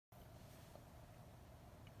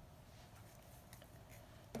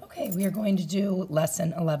Okay, we are going to do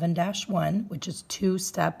lesson 11-1, which is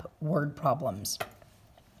two-step word problems.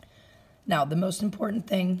 Now, the most important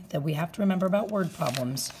thing that we have to remember about word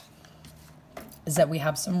problems is that we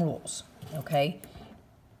have some rules, okay?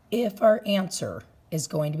 If our answer is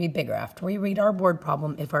going to be bigger, after we read our word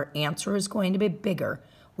problem, if our answer is going to be bigger,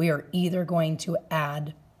 we are either going to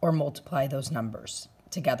add or multiply those numbers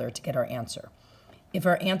together to get our answer. If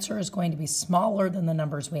our answer is going to be smaller than the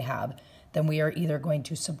numbers we have, then we are either going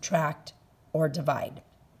to subtract or divide.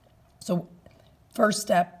 So first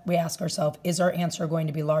step, we ask ourselves, is our answer going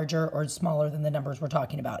to be larger or smaller than the numbers we're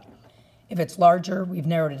talking about? If it's larger, we've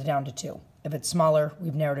narrowed it down to 2. If it's smaller,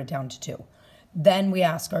 we've narrowed it down to 2. Then we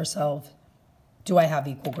ask ourselves, do I have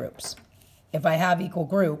equal groups? If I have equal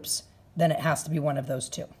groups, then it has to be one of those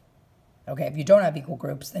two. Okay, if you don't have equal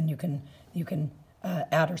groups, then you can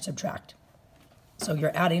add or subtract. So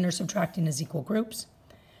you're adding or subtracting as equal groups.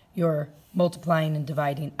 You're multiplying and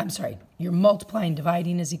dividing, you're multiplying,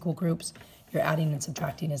 dividing as equal groups. You're adding and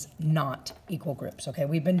subtracting as not equal groups, okay?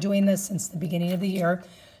 We've been doing this since the beginning of the year,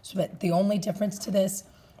 so that the only difference to this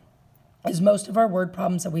is most of our word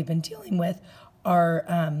problems that we've been dealing with are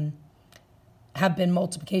have been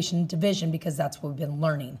multiplication and division because that's what we've been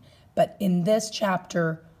learning. But in this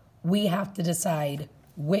chapter, we have to decide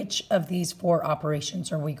which of these 4 operations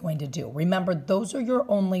are we going to do. Remember, those are your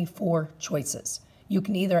only 4 choices. You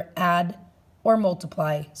can either add or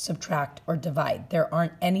multiply, subtract, or divide. There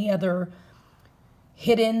aren't any other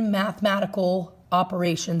hidden mathematical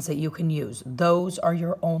operations that you can use. Those are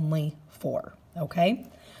your only 4, okay?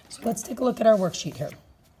 So let's take a look at our worksheet here.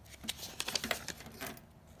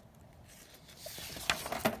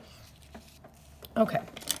 Okay.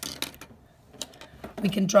 We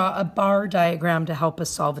can draw a bar diagram to help us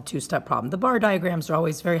solve a two-step problem. The bar diagrams are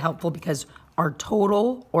always very helpful because our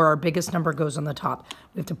total or our biggest number goes on the top.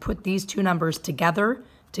 We have to put these 2 numbers together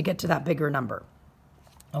to get to that bigger number.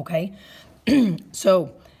 Okay?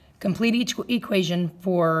 So complete each equation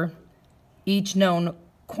for each known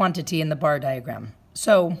quantity in the bar diagram.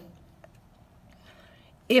 So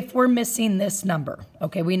if we're missing this number,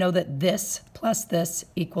 okay, we know that this plus this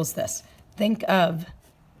equals this. Think of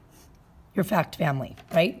your fact family,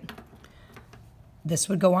 right? This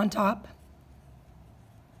would go on top.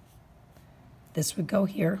 This would go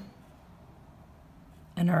here.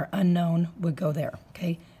 And our unknown would go there,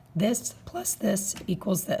 okay? This plus this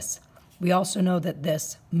equals this. We also know that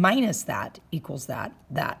this minus that equals that.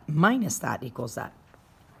 That minus that equals that.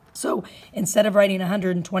 So instead of writing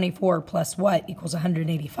 124 plus what equals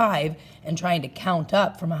 185 and trying to count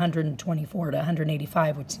up from 124 to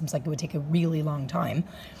 185, which seems like it would take a really long time,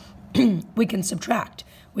 we can subtract.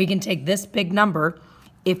 We can take this big number.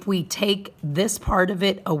 If we take this part of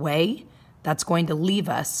it away, that's going to leave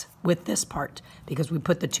us with this part because we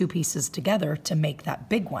put the 2 pieces together to make that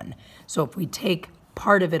big one. So if we take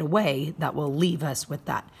part of it away, that will leave us with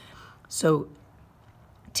that. So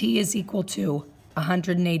t is equal to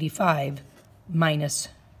 185 minus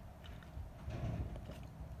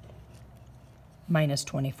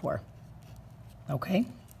 24. Okay?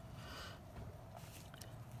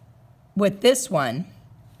 With this one,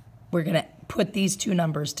 we're going to put these 2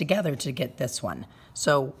 numbers together to get this one.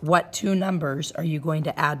 So what 2 numbers are you going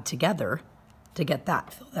to add together to get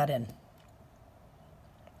that? Fill that in.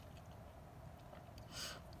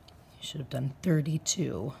 You should have done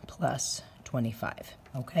 32 plus 25,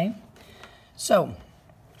 okay? So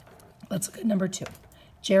let's look at number 2.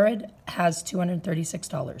 Jared has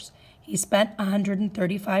 $236. He spent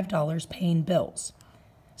 $135 paying bills.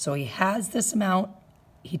 So he has this amount.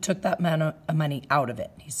 He took that amount of money out of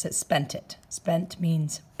it. He said spent it. Spent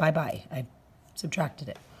means bye-bye. I subtracted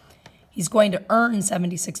it. He's going to earn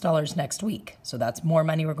 $76 next week. So that's more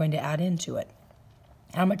money we're going to add into it.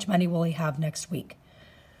 How much money will he have next week?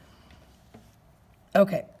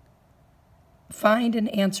 Okay. Find and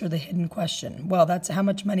answer the hidden question. Well, that's how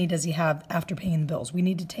much money does he have after paying the bills? We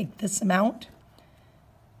need to take this amount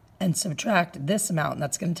and subtract this amount. And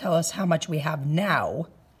that's going to tell us how much we have now.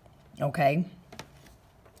 Okay?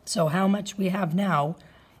 So how much we have now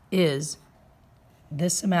is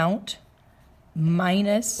this amount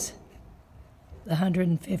minus the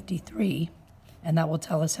 153, and that will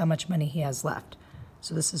tell us how much money he has left.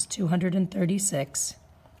 So this is 236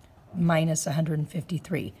 minus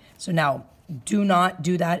 153. So now, do not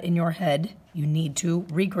do that in your head. You need to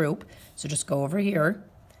regroup. So just go over here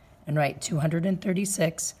and write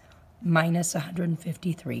 236 minus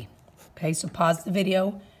 153. Okay, so pause the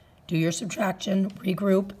video. Do your subtraction,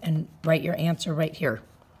 regroup, and write your answer right here.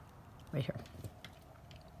 Right here.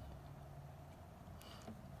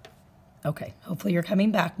 Okay, hopefully you're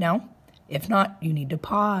coming back now. If not, you need to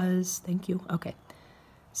pause. Thank you. Okay.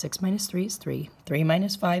 6 minus 3 is 3. 3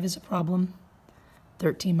 minus 5 is a problem.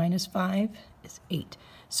 13 minus 5 is 8.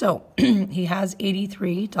 So he has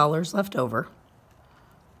 $83 left over.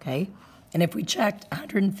 Okay, and if we checked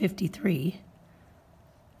 153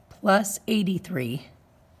 plus 83,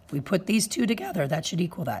 if we put these two together, that should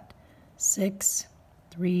equal that. 6,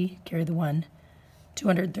 3, carry the 1,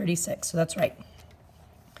 236. So that's right.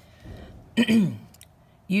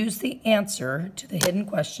 Use the answer to the hidden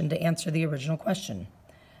question to answer the original question.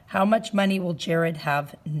 How much money will Jared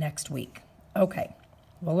have next week? Okay,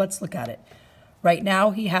 well, let's look at it. Right now,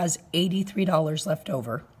 he has $83 left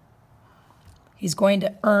over. He's going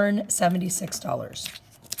to earn $76.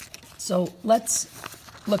 So let's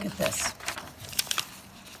look at this.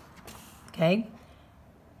 Okay?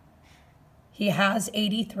 He has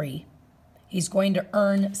 83. He's going to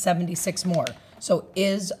earn 76 more. So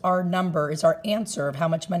is our answer of how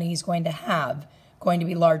much money he's going to have going to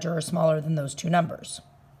be larger or smaller than those two numbers?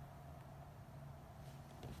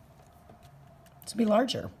 It's going to be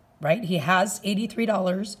larger, right? He has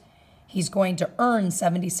 $83. He's going to earn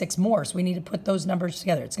 76 more. So we need to put those numbers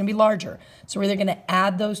together. It's going to be larger. So we're either going to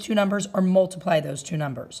add those two numbers or multiply those two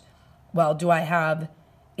numbers. Well, do I have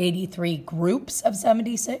 83 groups of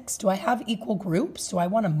 76? Do I have equal groups? Do I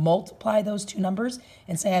want to multiply those two numbers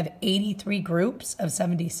and say I have 83 groups of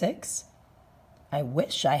 76? I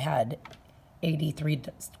wish I had 83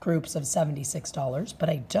 groups of $76, but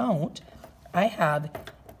I don't. I have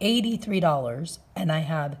 $83 and I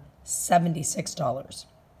have $76.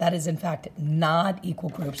 That is, in fact, not equal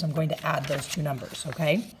groups. I'm going to add those two numbers,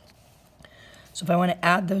 okay? So if I want to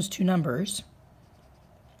add those two numbers,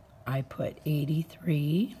 I put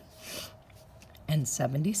 83 and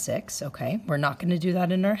 76, okay? We're not going to do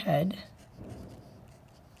that in our head.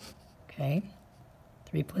 Okay.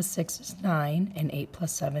 3 plus 6 is 9, and 8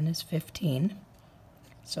 plus 7 is 15.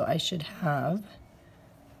 So I should have,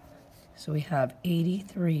 so we have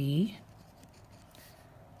 83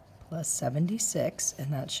 plus 76,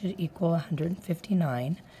 and that should equal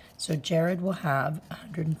 159. So Jared will have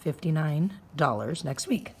 $159 next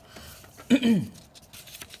week.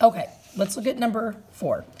 Okay, let's look at number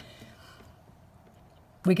 4.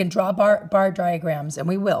 We can draw bar diagrams, and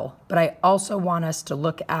we will, but I also want us to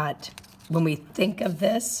look at, when we think of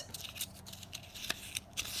this,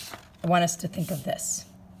 I want us to think of this,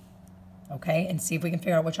 okay, and see if we can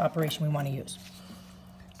figure out which operation we want to use.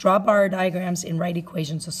 Draw bar diagrams and write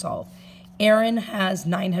equations to solve. Aaron has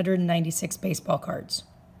 996 baseball cards.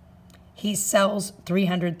 He sells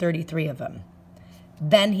 333 of them.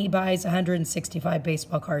 Then he buys 165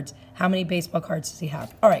 baseball cards. How many baseball cards does he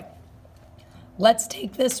have? All right, let's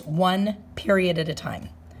take this one period at a time,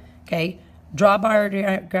 okay? Draw bar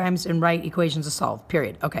diagrams and write equations to solve,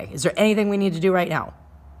 period. Okay, is there anything we need to do right now?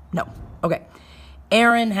 No, okay.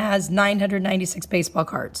 Aaron has 996 baseball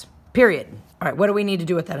cards, period. All right, what do we need to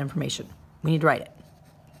do with that information? We need to write it.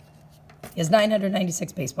 He has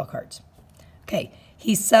 996 baseball cards. Okay,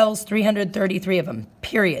 he sells 333 of them,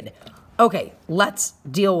 period. Okay, let's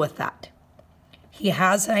deal with that. He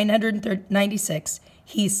has 996.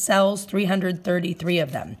 He sells 333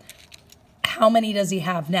 of them. How many does he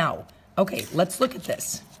have now? Okay, let's look at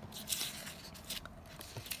this.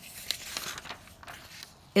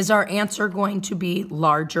 Is our answer going to be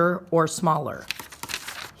larger or smaller?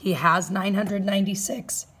 He has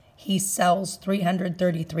 996. He sells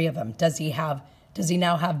 333 of them. Does he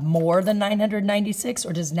now have more than 996,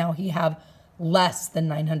 or does now he have less than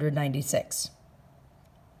 996?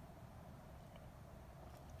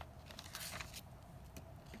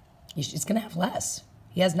 He's going to have less.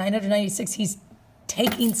 He has 996. He's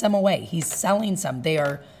taking some away. He's selling some. They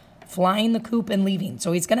are flying the coop and leaving.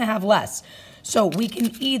 So he's going to have less. So we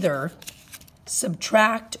can either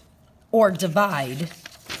subtract or divide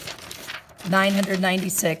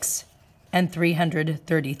 996 and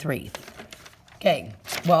 333. Okay,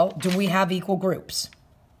 well, do we have equal groups?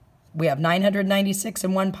 We have 996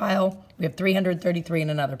 in one pile. We have 333 in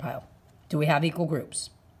another pile. Do we have equal groups?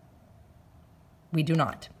 We do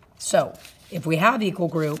not. So if we have equal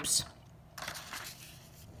groups,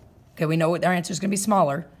 okay, we know our answer is going to be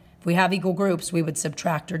smaller. If we have equal groups, we would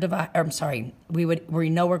subtract or divide. Or, I'm sorry, we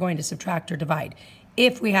know we're going to subtract or divide.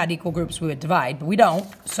 If we had equal groups, we would divide, but we don't.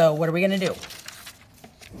 So what are we going to do?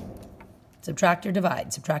 Subtract or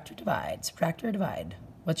divide, subtract or divide, subtract or divide.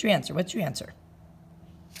 What's your answer? What's your answer?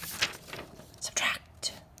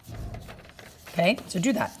 Subtract. Okay, so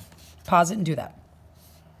do that. Pause it and do that.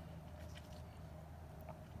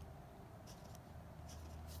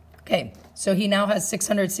 Okay, so he now has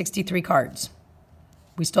 663 cards.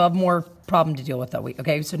 We still have more problem to deal with, though.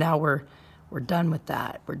 Okay, so now we're done with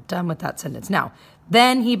that. We're done with that sentence. Now,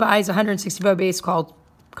 then he buys 165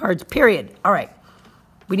 cards, period. All right,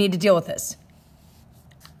 we need to deal with this.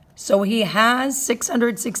 So he has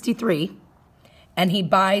 663, and he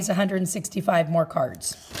buys 165 more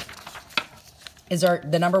cards. Is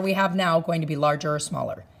the number we have now going to be larger or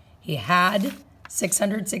smaller? He had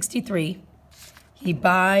 663. He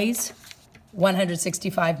buys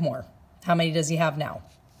 165 more. How many does he have now?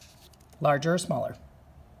 Larger or smaller?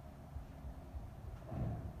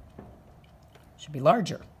 Should be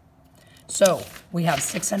larger. So we have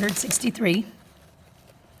 663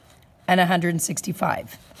 and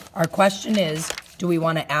 165. Our question is, do we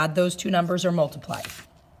want to add those two numbers or multiply?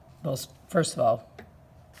 Well, first of all,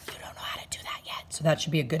 you don't know how to do that yet, so that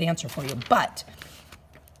should be a good answer for you. But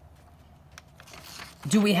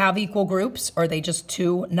do we have equal groups, or are they just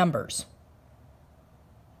two numbers?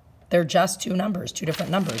 They're just two numbers, two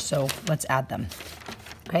different numbers, so let's add them.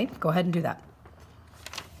 Okay, go ahead and do that.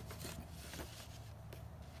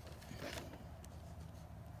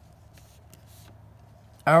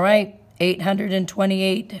 All right,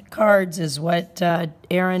 828 cards is what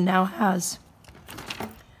Aaron now has.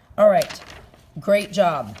 All right, great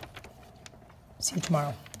job. See you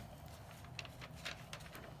tomorrow.